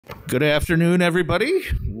Good afternoon, everybody.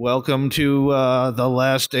 Welcome to the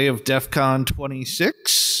last day of DEF CON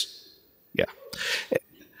 26. Yeah.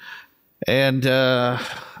 And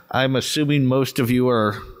I'm assuming most of you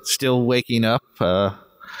are still waking up. But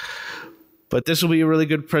this will be a really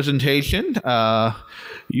good presentation. Wang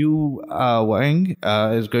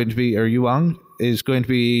is going to be, or Wang is going to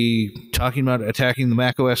be talking about attacking the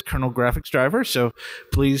macOS Kernel graphics driver. So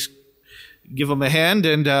please give him a hand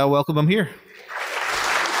and welcome him here.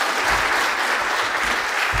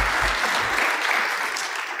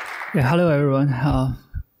 Yeah, hello everyone.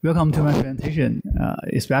 Welcome to my presentation,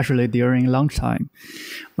 especially during lunchtime.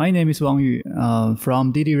 My name is Wang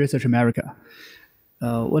from DD Research America.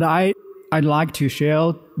 What I'd like to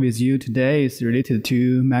share with you today is related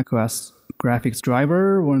to macOS graphics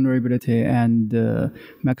driver vulnerability and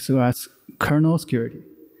macOS kernel security.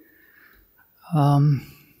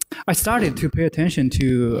 I started to pay attention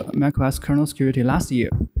to macOS kernel security last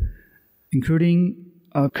year, including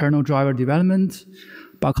kernel driver development,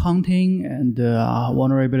 bug hunting, and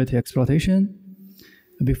vulnerability exploitation.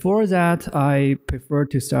 Before that, I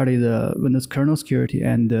preferred to study the Windows kernel security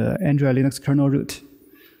and Android Linux kernel root.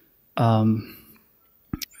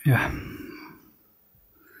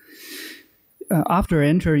 After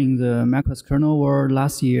entering the macOS kernel world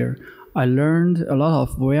last year, I learned a lot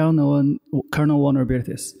of well-known kernel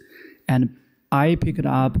vulnerabilities, and I picked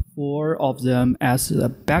up 4 of them as a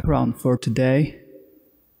background for today.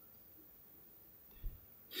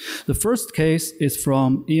 The first case is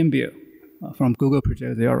from EMBio, from Google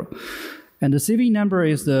Project Zero. And the CVE number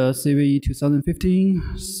is the CVE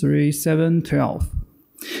 2015-3712.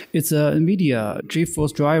 It's a NVIDIA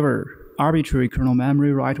GeForce driver arbitrary kernel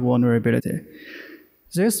memory write vulnerability.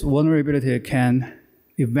 This vulnerability can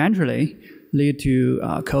eventually lead to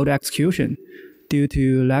code execution due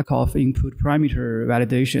to lack of input parameter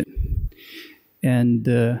validation. And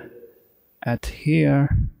at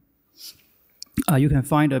here, you can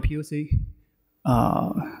find a POC.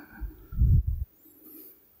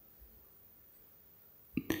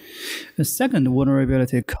 The second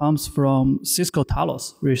vulnerability comes from Cisco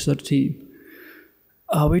Talos research team,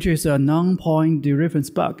 which is a non-point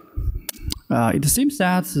dereference bug. It seems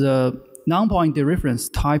that the non-point dereference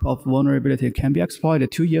type of vulnerability can be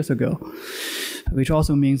exploited 2 years ago, which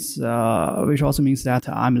also means that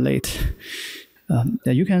I'm late.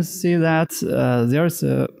 You can see that there's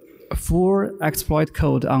a full exploit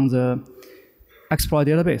code on the exploit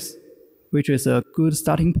database, which is a good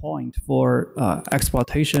starting point for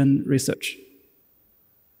exploitation research.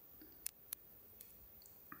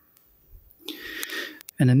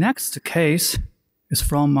 And the next case is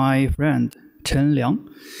from my friend Chen Liang.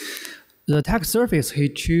 The attack surface he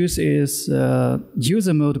chose is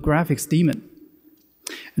user mode graphics daemon.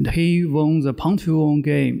 And he won the Pontoon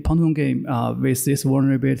game with this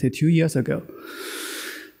vulnerability 2 years ago.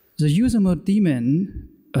 The user mode daemon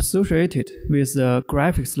associated with the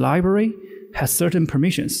graphics library has certain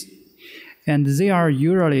permissions, and they are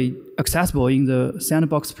usually accessible in the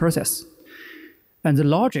sandbox process. And the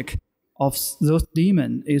logic of those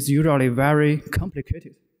daemons is usually very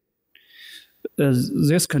complicated.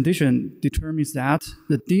 This condition determines that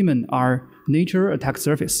the daemons are nature attack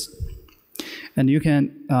surface. And you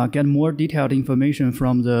can get more detailed information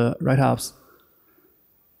from the write-ups.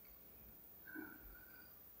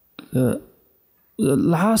 The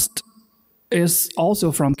last is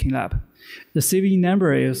also from KingLab. The CVE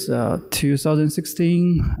number is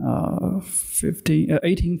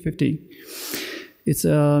 2016-1815. It's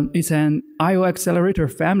an I/O accelerator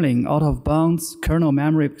family out-of-bounds kernel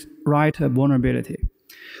memory write vulnerability.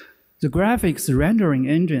 The graphics rendering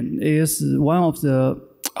engine is one of the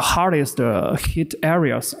hardest hit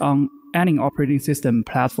areas on any operating system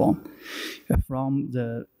platform, from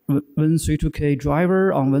the Win32K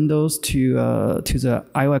driver on Windows to the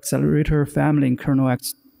I/O accelerator family kernel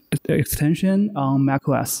extension on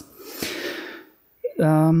macOS.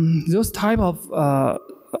 The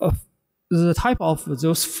type of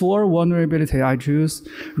those 4 vulnerabilities I choose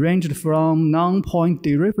ranged from non-point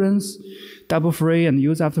dereference, double free and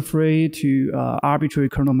use after free to arbitrary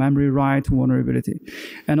kernel memory write vulnerability,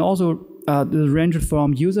 and also ranged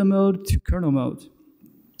from user mode to kernel mode.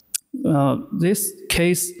 This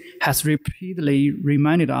case has repeatedly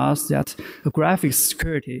reminded us that the graphics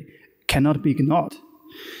security cannot be ignored.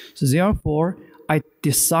 So therefore, I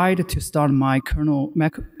decided to start my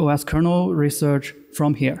macOS kernel research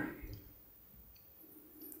from here.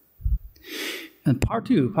 And part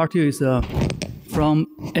two is from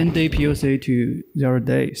end-day POC to 0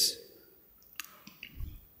 days.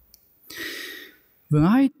 When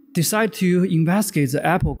I decided to investigate the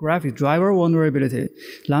Apple graphics driver vulnerability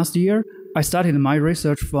last year, I started my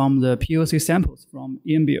research from the POC samples from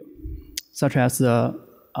EMBio, such as the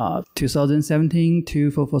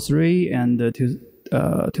 2017-2443 and the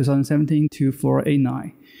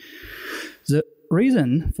 2017-2489. The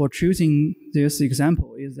reason for choosing this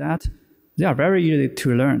example is that they are very easy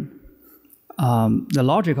to learn. The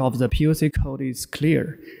logic of the POC code is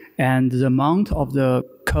clear, and the amount of the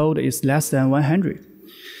code is less than 100.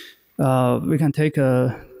 We can take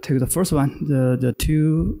the first one, the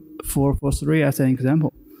 2443 as an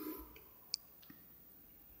example.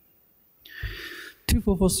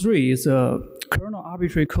 2443 is a kernel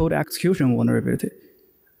arbitrary code execution vulnerability.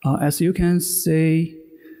 As you can see,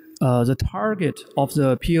 the target of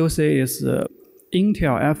the POC is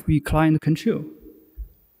Intel FB client control.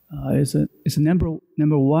 It's number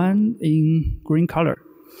one in green color,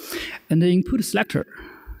 and the input selector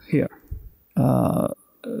here.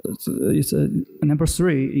 It's number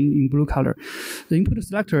 3 in blue color. The input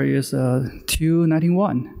selector is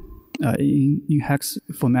 291 in hex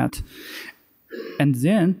format. And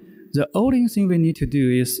then the only thing we need to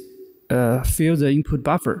do is fill the input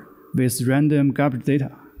buffer with random garbage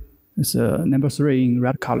data. It's number 3 in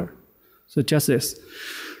red color. So just this.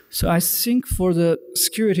 So I think for the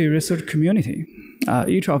security research community,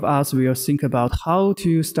 each of us will think about how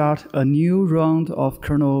to start a new round of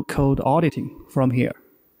kernel code auditing from here.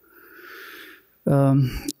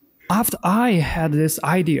 After I had this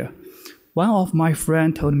idea, one of my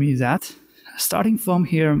friends told me that starting from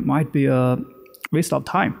here might be a waste of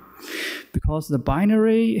time because the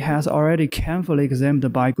binary has already carefully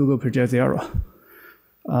examined by Google Project Zero.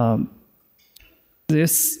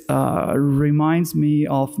 This reminds me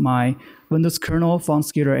of my Windows kernel font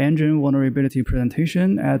scalar engine vulnerability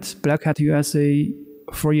presentation at Black Hat USA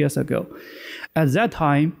 4 years ago. At that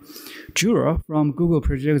time, Jura from Google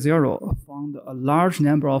Project Zero found a large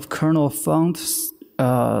number of kernel font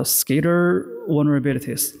scalar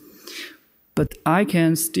vulnerabilities. But I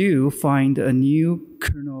can still find new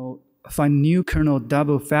kernel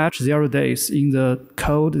double fetch 0 days in the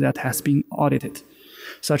code that has been audited,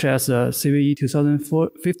 such as CVE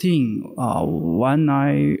 2015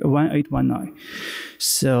 1819.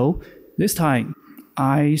 So this time,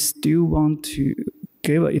 I still want to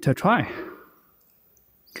give it a try.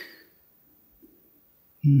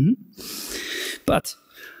 But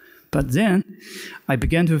then I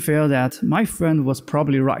began to feel that my friend was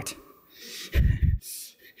probably right.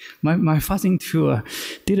 my fuzzing tool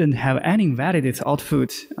didn't have any validated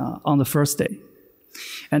output on the first day.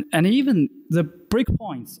 And even the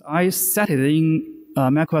breakpoints I set it in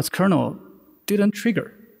macOS kernel didn't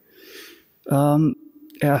trigger.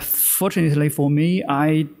 Fortunately for me,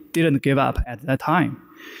 I didn't give up at that time.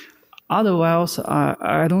 Otherwise,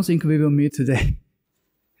 I don't think we will meet today.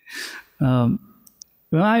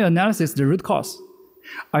 When I analyzed the root cause,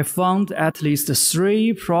 I found at least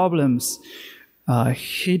 3 problems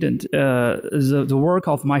hidden the work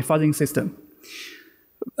of my fuzzing system.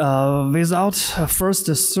 Without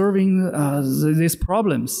first serving these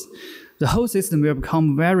problems, the whole system will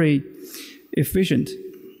become very efficient.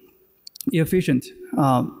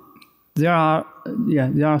 There are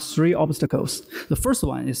 3 obstacles. The first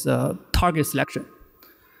one is target selection,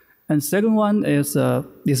 and second one is a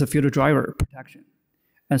filter driver protection,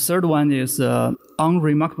 and third one is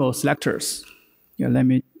unremarkable selectors. Yeah, let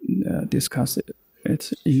me discuss it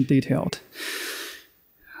in detail.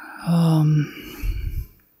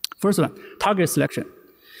 First one, target selection.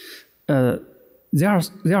 There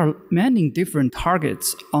are many different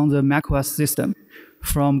targets on the macOS system,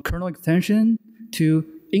 from kernel extension to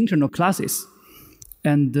internal classes.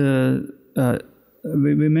 And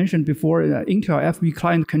we mentioned before, Intel FB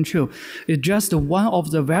client control is just one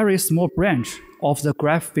of the very small branch of the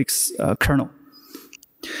graphics kernel.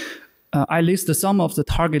 I list some of the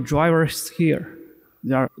target drivers here.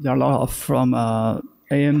 There are a lot of from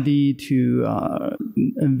AMD to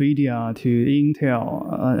NVIDIA to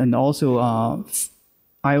Intel, and also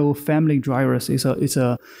IO family drivers. It's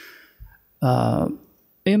a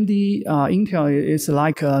AMD Intel is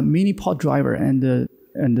like a mini pod driver, and the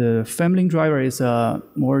family driver is a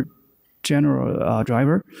more general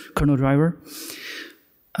driver, kernel driver.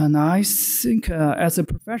 And I think as a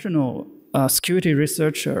professional security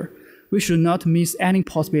researcher, we should not miss any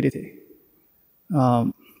possibility.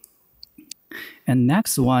 And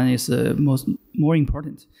next one is more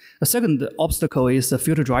important. The second obstacle is the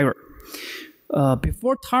filter driver.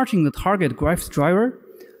 Before touching the target graphics driver,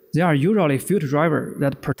 there are usually filter drivers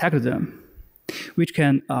that protect them, which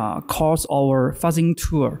can cause our fuzzing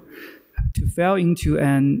tool to fall into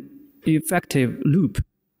an effective loop.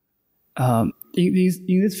 In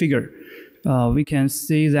this figure, we can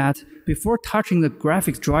see that before touching the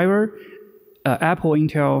graphics driver, Apple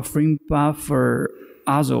Intel frame buffer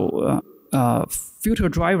ASO filter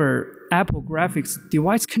driver Apple graphics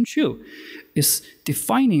device control is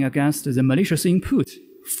defining against the malicious input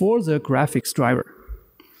for the graphics driver.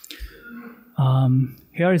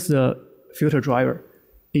 Here is the filter driver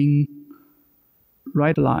in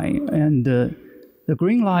red line, and the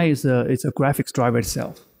green line is a graphics driver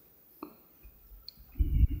itself.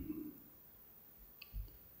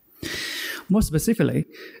 More specifically,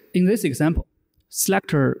 in this example,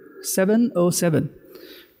 selector 707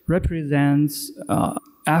 represents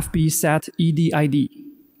FB set EDID,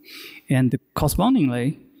 and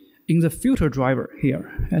correspondingly, in the filter driver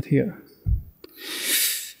here,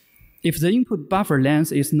 if the input buffer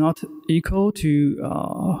length is not equal to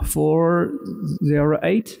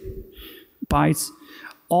 408 bytes,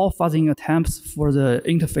 all fuzzing attempts for the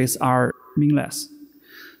interface are meaningless.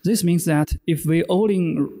 This means that if we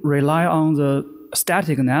only rely on the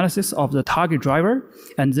static analysis of the target driver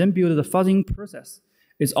and then build the fuzzing process,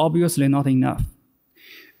 it's obviously not enough.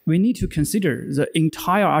 We need to consider the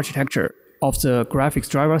entire architecture of the graphics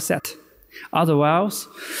driver set. Otherwise,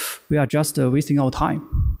 we are just wasting our time.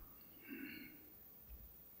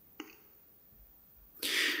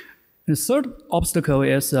 The third obstacle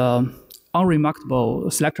is unremarkable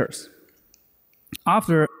selectors.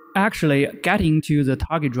 After actually getting to the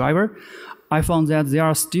target driver, I found that there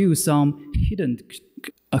are still some hidden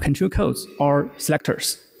control codes or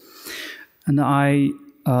selectors. And I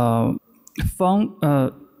found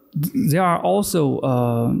there are also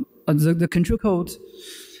the control code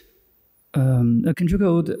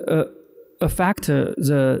affect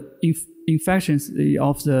the efficiency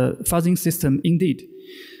of the fuzzing system indeed.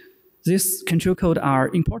 These control codes are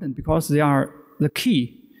important because they are the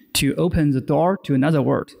key to open the door to another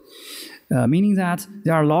world, meaning that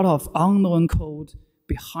there are a lot of unknown code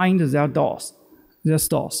behind their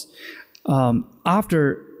stores.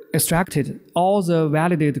 After extracted all the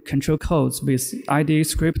validated control codes with IDE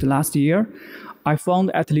script last year, I found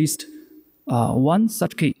at least one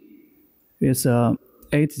such key. It's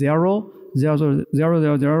 800000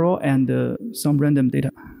 and some random data.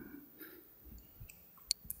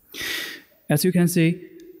 As you can see,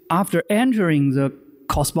 after entering the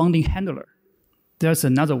corresponding handler, there's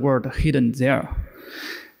another word hidden there.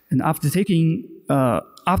 And after taking their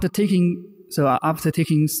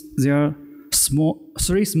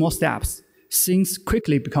three small steps, things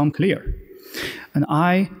quickly become clear. And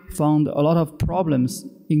I found a lot of problems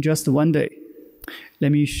in just one day.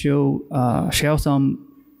 Let me share some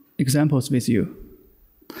examples with you.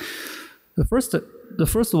 The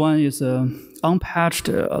first one is unpatched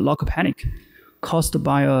lock panic caused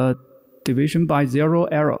by a division by zero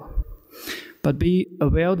error. But be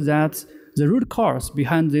aware that the root cause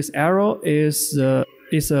behind this error is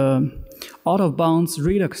out-of-bounds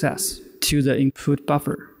read access to the input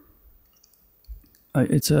buffer.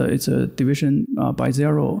 It's a division by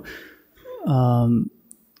zero.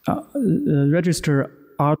 Register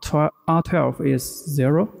R12 is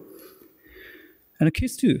 0. And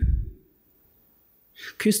case 2.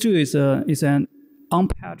 Case 2 is an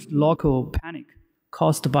unpatched local panic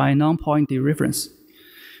caused by non-point dereference.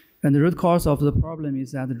 And the root cause of the problem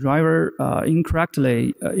is that the driver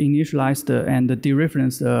incorrectly initialized and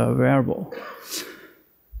dereferenced the variable.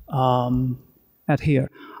 At here,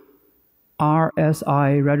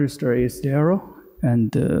 RSI register is 0,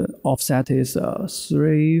 and offset is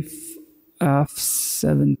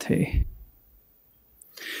 3F70.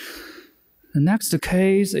 The next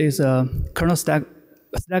case is a kernel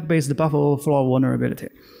stack-based buffer overflow vulnerability.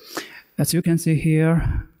 As you can see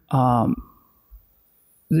here,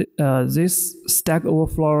 this stack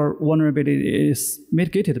overflow vulnerability is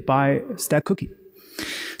mitigated by stack cookie.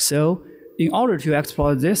 So, in order to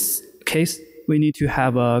exploit this case, we need to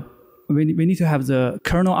have the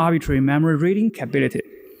kernel arbitrary memory reading capability.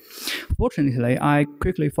 Fortunately, I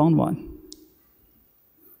quickly found one.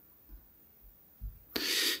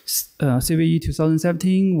 CVE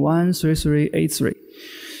 2017-13383.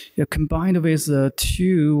 Combined with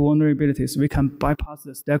two vulnerabilities, we can bypass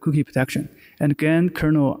the stack cookie protection and gain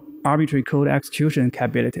kernel arbitrary code execution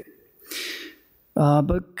capability.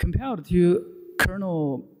 But compared to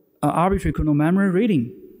kernel arbitrary kernel memory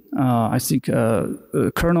reading, I think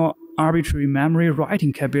kernel arbitrary memory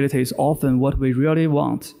writing capability is often what we really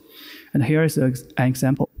want. And here is an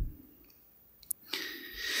example.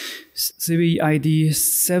 CVE ID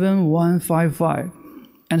 7155.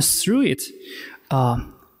 And through it,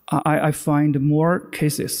 I find more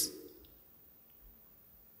cases,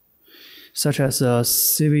 such as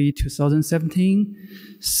CVE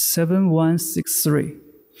 2017-7163.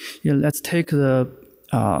 Let's take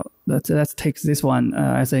this one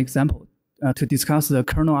as an example to discuss the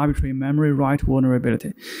kernel arbitrary memory write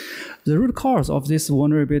vulnerability. The root cause of this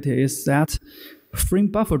vulnerability is that frame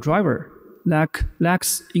buffer driver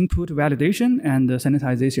lacks input validation and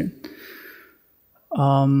sanitization.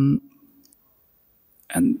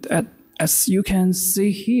 As you can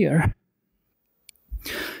see here,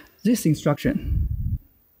 this instruction,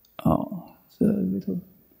 it's a little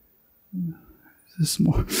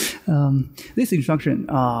small. This instruction,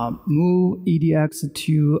 move EDX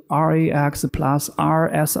to RAX plus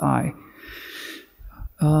RSI.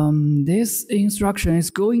 This instruction is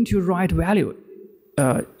going to write value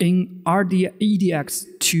in EDX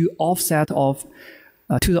to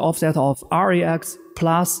the offset of RAX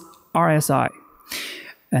plus RSI.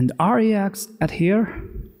 And RAX at here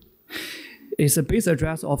is a base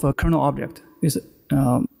address of a kernel object.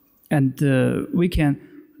 And we can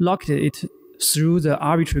locate it through the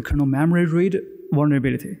arbitrary kernel memory read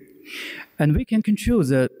vulnerability. And we can control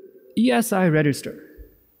the ESI register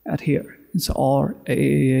at here. It's all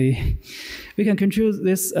AAA. We can control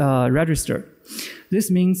this register. This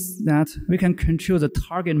means that we can control the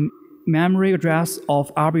target memory address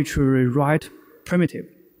of arbitrary write primitive.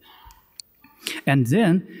 And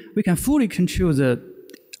then we can fully control the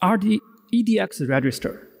EDX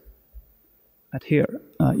register at here.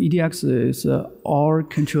 EDX is all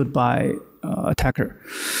controlled by attacker.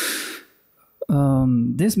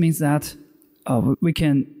 This means that we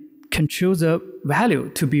can control the value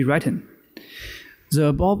to be written. The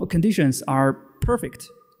above conditions are perfect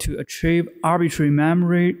to achieve arbitrary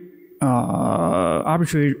memory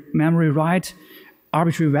write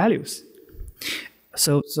arbitrary values.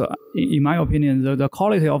 So in my opinion, the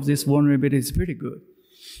quality of this vulnerability is pretty good.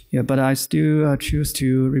 Yeah, but I still choose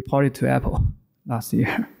to report it to Apple last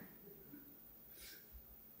year.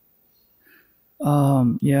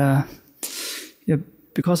 Yeah,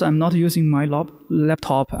 because I'm not using my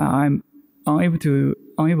laptop, I'm unable to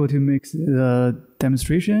make the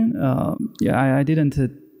demonstration. I didn't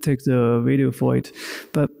take the video for it,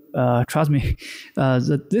 but trust me,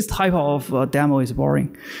 this type of demo is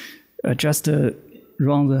boring. Just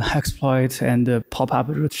run the exploit and pop up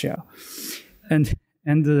root shell, and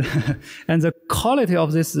the quality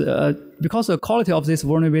of this because the quality of this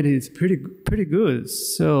vulnerability is pretty good.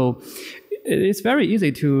 So it's very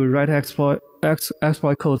easy to write exploit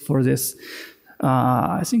code for this.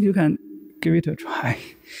 I think you can give it a try.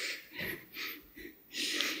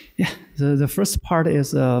 Yeah, the first part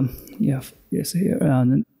is yes here.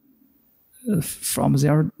 From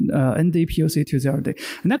ND POC to 0 day.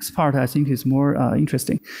 The next part I think is more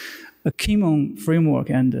interesting. A Kimon framework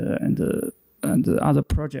and other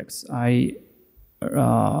projects I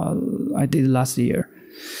did last year.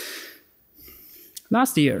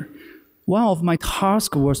 Last year, one of my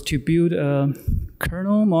tasks was to build a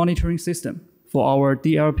kernel monitoring system for our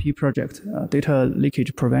DLP project, data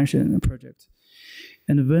leakage prevention project.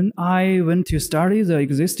 And when I went to study the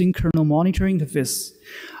existing kernel monitoring interface,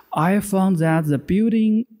 I found that the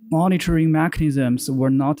building monitoring mechanisms were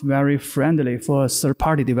not very friendly for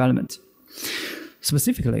third-party development.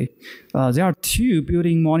 Specifically, there are two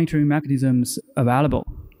building monitoring mechanisms available: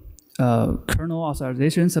 kernel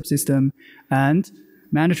authorization subsystem and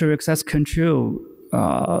mandatory access control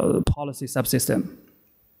policy subsystem.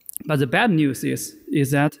 But the bad news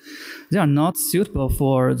is that they are not suitable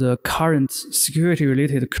for the current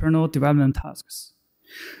security-related kernel development tasks.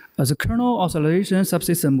 The kernel authorization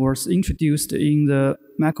subsystem was introduced in the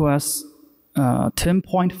macOS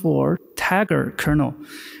 10.4 Tiger kernel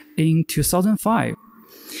in 2005.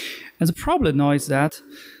 And the problem now is that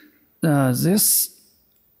this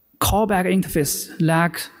callback interface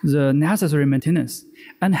lacks the necessary maintenance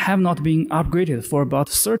and have not been upgraded for about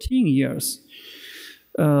 13 years.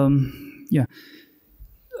 For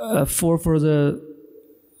the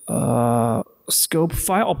scope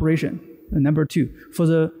file operation, number 2, for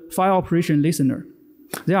the file operation listener,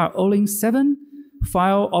 there are only 7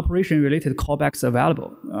 file operation related callbacks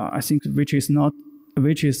available. I think which is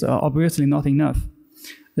obviously not enough.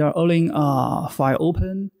 There are only file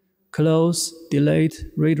open, close, delete,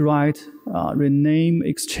 read write, rename,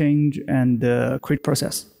 exchange, and create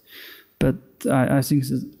process. But I think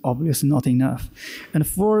it's obviously not enough. And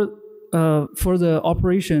for the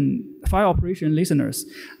file operation listeners,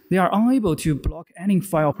 they are unable to block any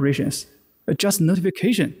file operations. Just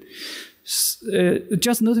notification.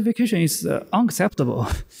 Just notification is unacceptable.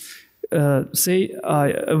 Say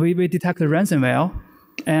we detect a ransomware,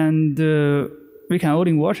 and we can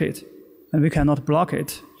only watch it, and we cannot block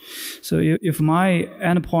it. So if my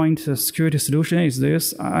endpoint security solution is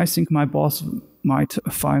this, I think my boss might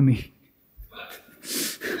fire me.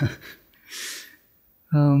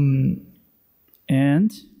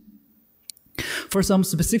 And For some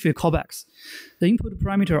specific callbacks, the input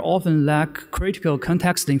parameter often lack critical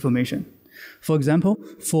context information. For example,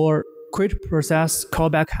 for create process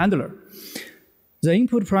callback handler, the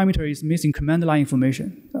input parameter is missing command line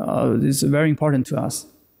information. This is very important to us.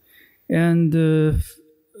 And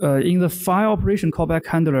in the file operation callback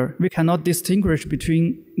handler, we cannot distinguish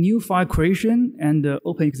between new file creation and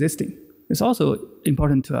open existing. It's also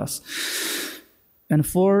important to us. And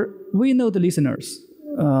for we know the listeners,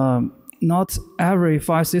 not every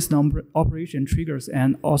file system operation triggers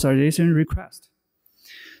an authorization request.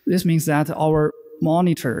 This means that our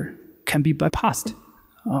monitor can be bypassed.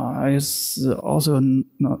 It's also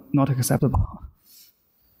not acceptable.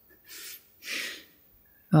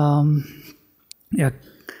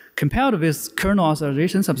 Compared with kernel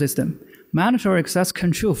authorization subsystem, mandatory access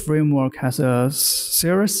control framework has a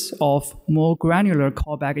series of more granular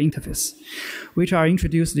callback interface, which are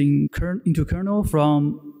introduced into kernel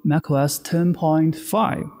from macOS 10.5.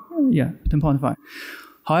 10.5.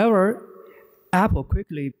 However, Apple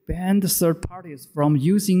quickly banned third parties from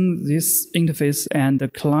using this interface and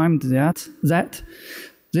claimed that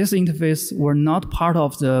this interface were not part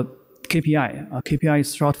of the KPI. KPI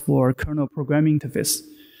is short for kernel programming interface.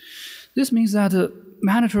 This means that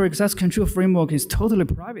mandatory access control framework is totally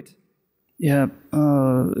private. We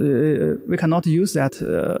cannot use that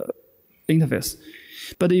interface.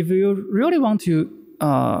 But if you really want to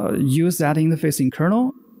use that interface in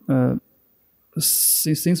kernel,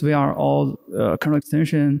 since we are all kernel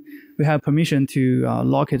extension, we have permission to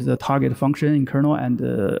locate the target function in kernel and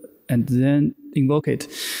then invoke it.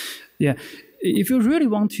 If you really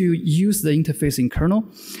want to use the interface in kernel,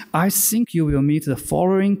 I think you will meet the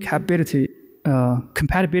following compatibility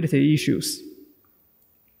issues.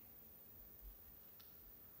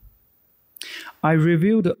 I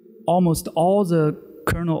reviewed almost all the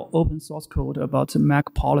kernel open source code about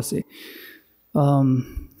Mac policy.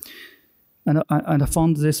 And I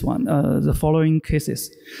found this one, the following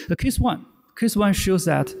cases. The case one shows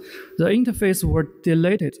that the interface were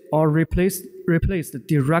deleted or replaced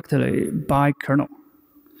directly by kernel.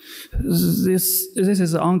 This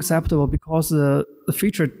is unacceptable because the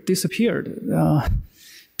feature disappeared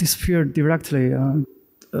directly.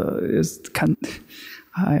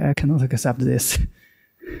 I cannot accept this.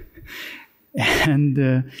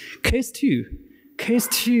 And case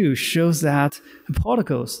two shows that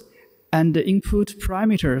protocols and the input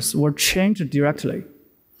parameters were changed directly.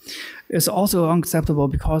 It's also unacceptable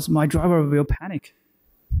because my driver will panic.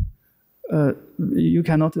 You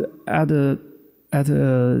cannot add a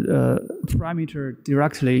parameter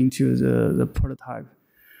directly into the prototype,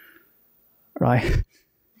 right?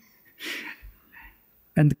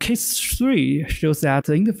 And case 3 shows that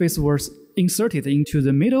the interface was inserted into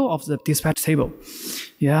the middle of the dispatch table.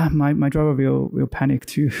 Yeah, my driver will panic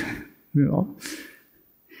too.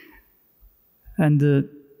 And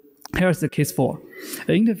here's the case 4.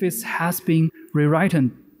 The interface has been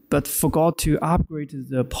rewritten but forgot to upgrade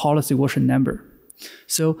the policy version number.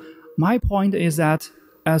 So my point is that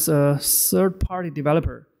as a third-party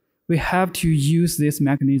developer, we have to use this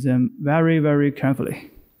mechanism very, very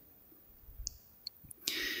carefully.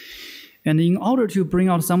 And in order to bring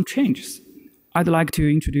out some changes, I'd like to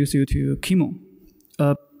introduce you to Kimo,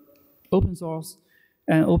 an open source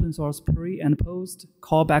pre- and post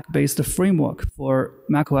callback-based framework for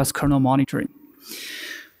macOS kernel monitoring.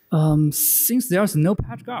 Since there's no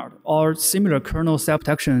patch guard or similar kernel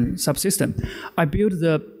self-protection subsystem, I built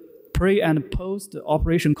the pre- and post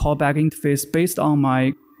operation callback interface based on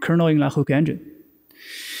my kernel inline hook engine.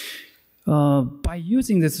 By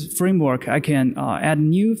using this framework, I can add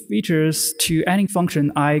new features to any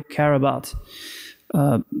function I care about.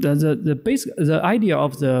 The idea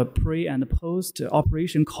of the pre and post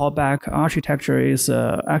operation callback architecture is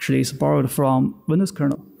actually borrowed from Windows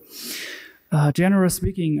kernel. Generally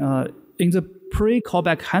speaking, in the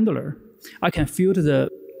pre-callback handler, I can filter the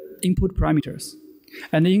input parameters.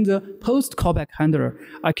 And in the post-callback handler,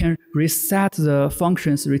 I can reset the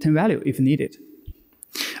function's return value if needed.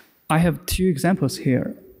 I have 2 examples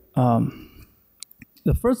here.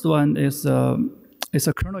 The first one is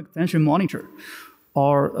a kernel extension monitor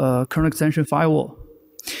or a kernel extension firewall.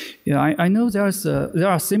 I know there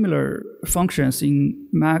are similar functions in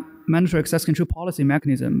mandatory access control policy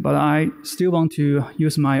mechanism, but I still want to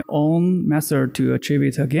use my own method to achieve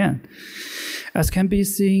it again. As can be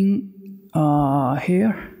seen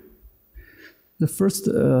here, the first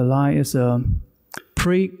line is a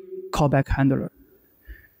pre-callback handler.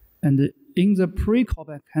 And in the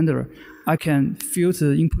pre-callback handler, I can filter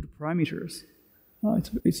the input parameters.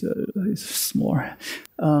 It's small.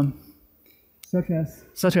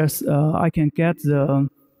 Such as I can get the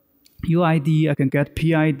UID, I can get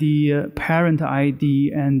PID, parent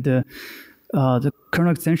ID, and the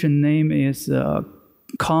kernel extension name is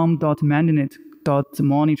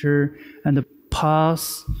com.mandinet.monitor, and the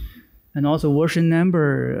path, and also version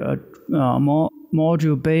number,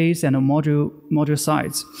 module base, and module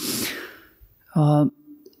size.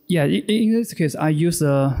 Yeah, in this case, I use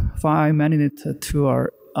the file mandinet tool.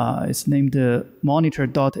 It's named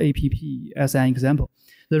monitor.app as an example.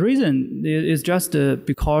 The reason is just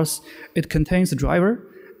because it contains a driver,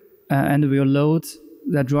 and will load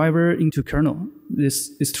that driver into kernel.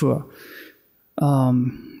 This tool.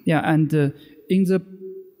 Yeah, and in the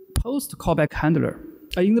post callback handler,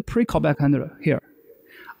 in the pre callback handler here,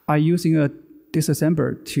 I'm using a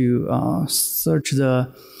disassembler to search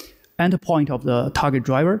the endpoint of the target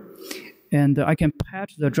driver, and I can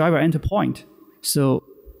patch the driver endpoint. So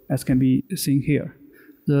as can be seen here,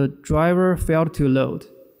 the driver failed to load.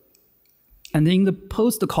 And in the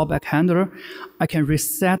post callback handler, I can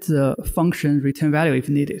reset the function return value if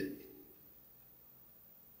needed.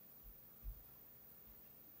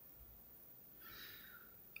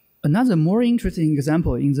 Another more interesting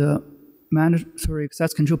example in the mandatory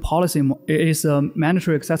access control policy is a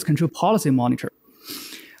mandatory access control policy monitor.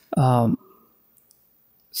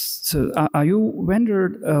 So are you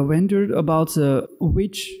wondered about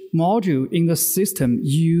which module in the system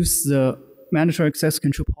use the mandatory access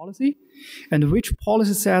control policy, and which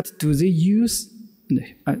policy set do they use?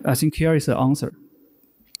 I think here is the answer.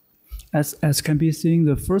 As can be seen,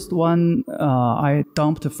 the first one I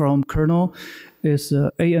dumped from kernel is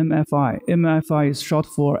AMFI. AMFI is short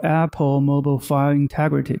for Apple Mobile File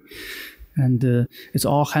Integrity, and it's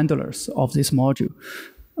all handlers of this module,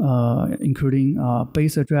 including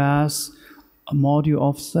base address, module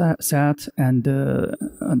offset, and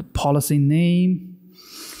policy name.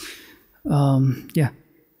 Yeah,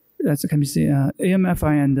 as can be seen,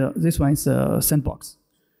 AMFI and this one is sandbox.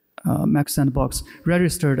 Mac sandbox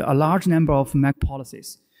registered a large number of Mac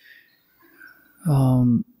policies.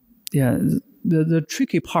 Yeah, the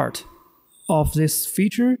tricky part of this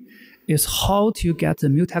feature is how to get the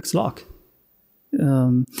mutex lock.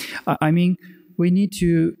 I mean, we need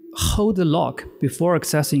to hold the lock before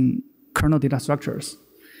accessing kernel data structures.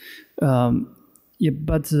 Yeah,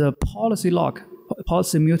 but the policy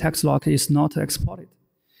mutex lock is not exported.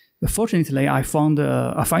 Fortunately, I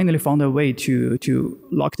finally found a way to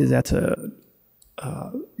lock that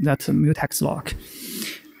mutex lock,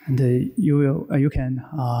 and you can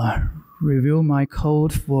review my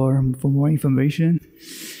code for more information.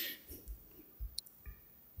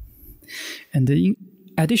 And in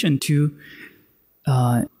addition to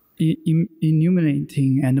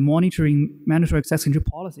enumerating and monitoring mandatory access control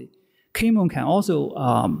policy, Kmon can also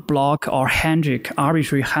block or handshake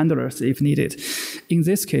arbitrary handlers if needed. In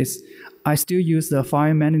this case, I still use the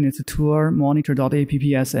file mandinet tool monitor.app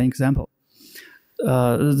as an example.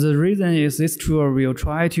 The reason is this tool will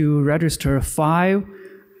try to register 5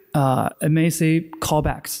 MAC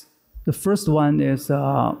callbacks. The first one is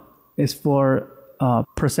for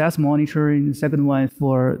process monitoring. The second one is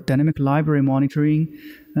for dynamic library monitoring.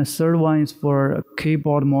 The third one is for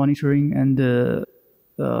keyboard monitoring, and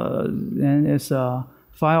it's a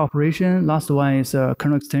file operation. Last one is a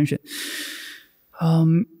kernel extension.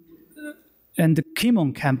 And the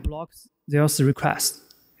Kmon can block those requests.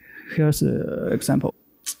 Here's an example.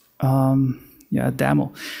 Yeah,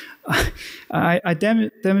 demo. I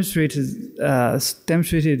demonstrated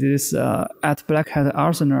this at Black Hat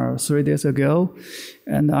Arsenal 3 days ago,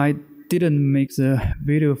 and I didn't make the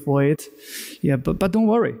video for it. Yeah, but don't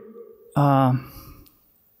worry.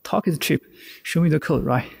 Talk is cheap. Show me the code,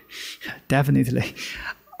 right? Definitely.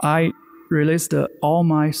 I released all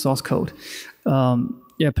my source code.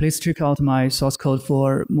 Yeah, please check out my source code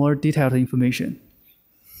for more detailed information.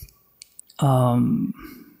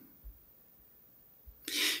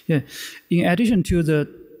 Yeah. In addition to the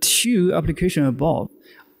 2 applications above,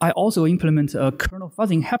 I also implement a kernel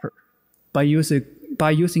fuzzing helper by using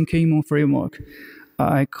Kmon framework.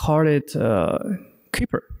 I call it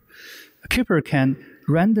Keeper. Keeper can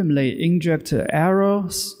randomly inject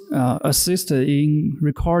errors, assist in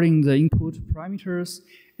recording the input parameters,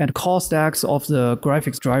 and call stacks of the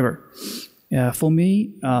graphics driver. For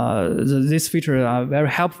me, this feature are very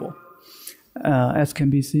helpful. As can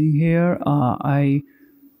be seen here, I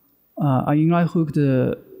inline hooked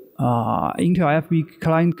the Intel FB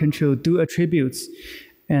client control do attributes,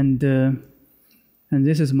 and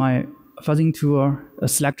this is my fuzzing tool. A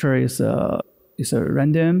selector is a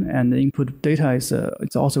random, and the input data is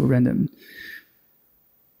it's also random.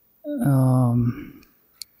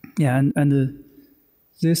 Yeah, and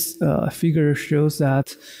this figure shows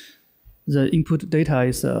that the input data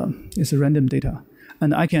is random data,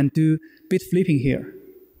 and I can do bit flipping here.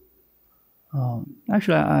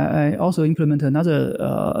 Actually, I also implement another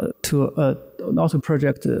also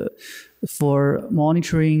project for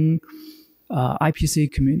monitoring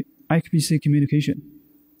IPC communication.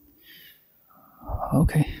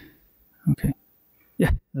 Okay.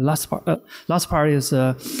 Yeah, the last part is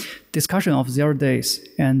discussion of 0 days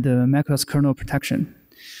and macOS kernel protection.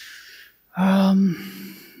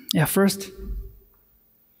 Yeah, first,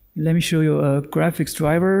 let me show you a graphics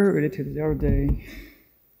driver related to 0 day.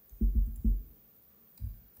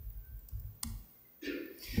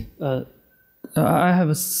 I have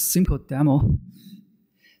a simple demo.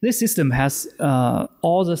 This system has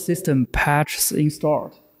all the system patches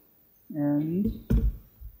installed.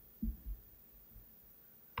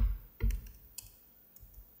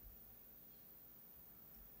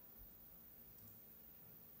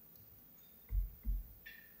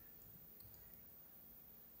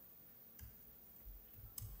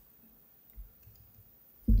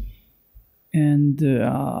 And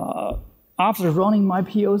after running my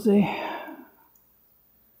POC,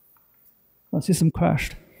 the system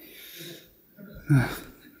crashed.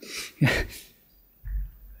 Yeah.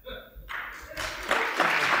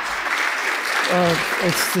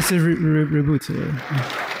 This is reboot.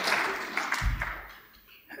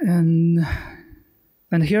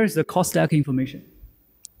 And here is the call stack information.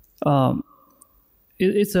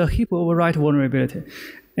 It's a heap overwrite vulnerability.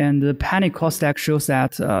 And the panic call stack shows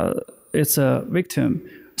that it's a victim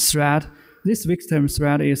thread. This victim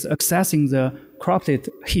thread is accessing the corrupted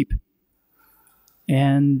heap.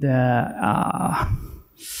 And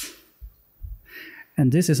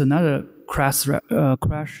this is another crash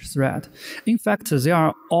thread. In fact, they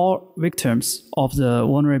are all victims of the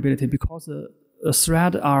vulnerability because the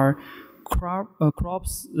thread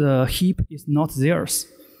crops the heap is not theirs.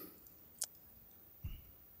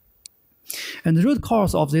 And the root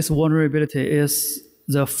cause of this vulnerability is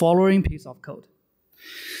the following piece of code.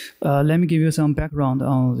 Let me give you some background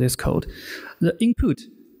on this code. The input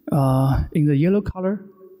in the yellow color,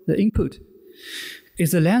 the input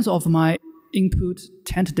is the length of my input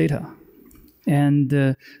tent data. And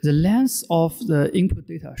the length of the input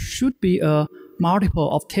data should be a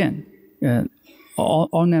multiple of 10.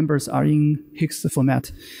 All numbers are in hex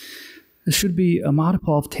format. It should be a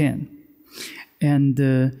multiple of 10. And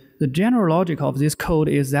the general logic of this code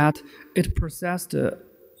is that it processed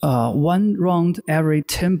one round every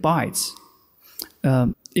 10 bytes.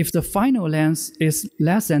 If the final length is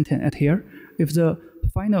less than 10 at here, if the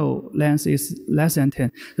final length is less than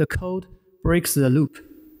 10, the code breaks the loop.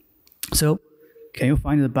 So, can you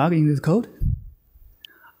find the bug in this code?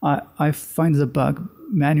 I find the bug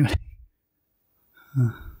manually.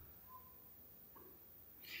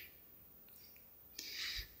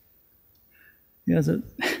 Yeah,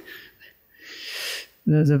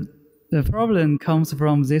 the problem comes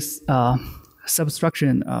from this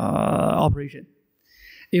subtraction operation.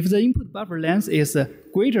 If the input buffer length is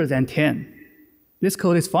greater than 10, this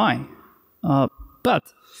code is fine. But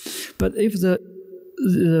if the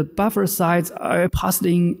buffer size I passed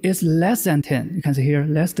in is less than 10, you can see here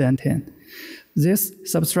less than 10, this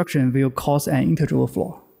subtraction will cause an integer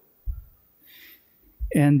overflow.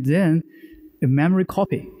 And then a memory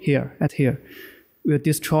copy here will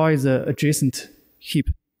destroy the adjacent heap.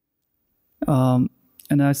 And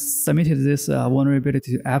I submitted this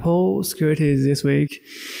vulnerability to Apple Security this week,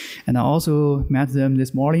 and I also met them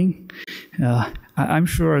this morning. I'm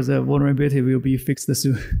sure the vulnerability will be fixed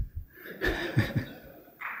soon.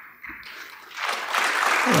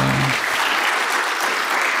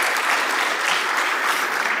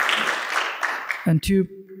 And to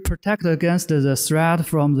protect against the threat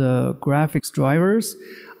from the graphics drivers,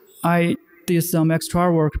 I did some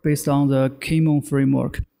extra work based on the Kmon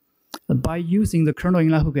framework. By using the kernel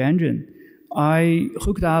inline hook engine, I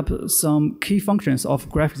hooked up some key functions of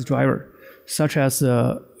graphics driver, such as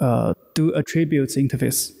do attributes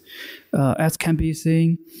interface. As can be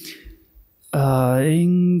seen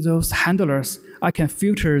in those handlers, I can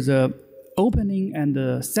filter the opening and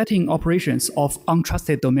the setting operations of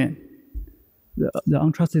untrusted domain. The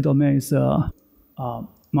untrusted domain is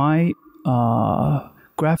my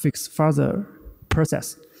graphics further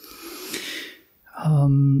process.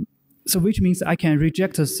 So which means I can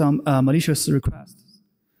reject some malicious requests.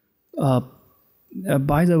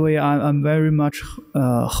 By the way, I'm very much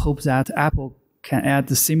hope that Apple can add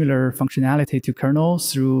the similar functionality to kernel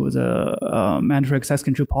through the mandatory access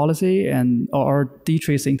control policy and or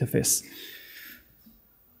dtrace interface.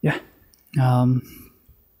 Yeah.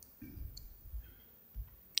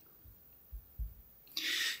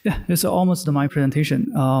 Yeah, it's almost my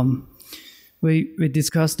presentation. We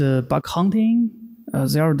discussed the bug hunting,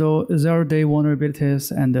 zero-day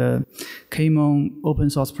vulnerabilities, and the Kmon open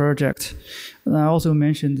source project. And I also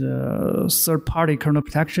mentioned third-party kernel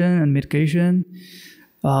protection and mitigation.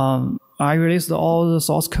 I released all the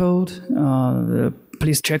source code.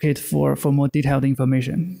 Please check it for more detailed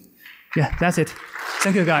information. Yeah, that's it.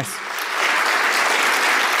 Thank you, guys.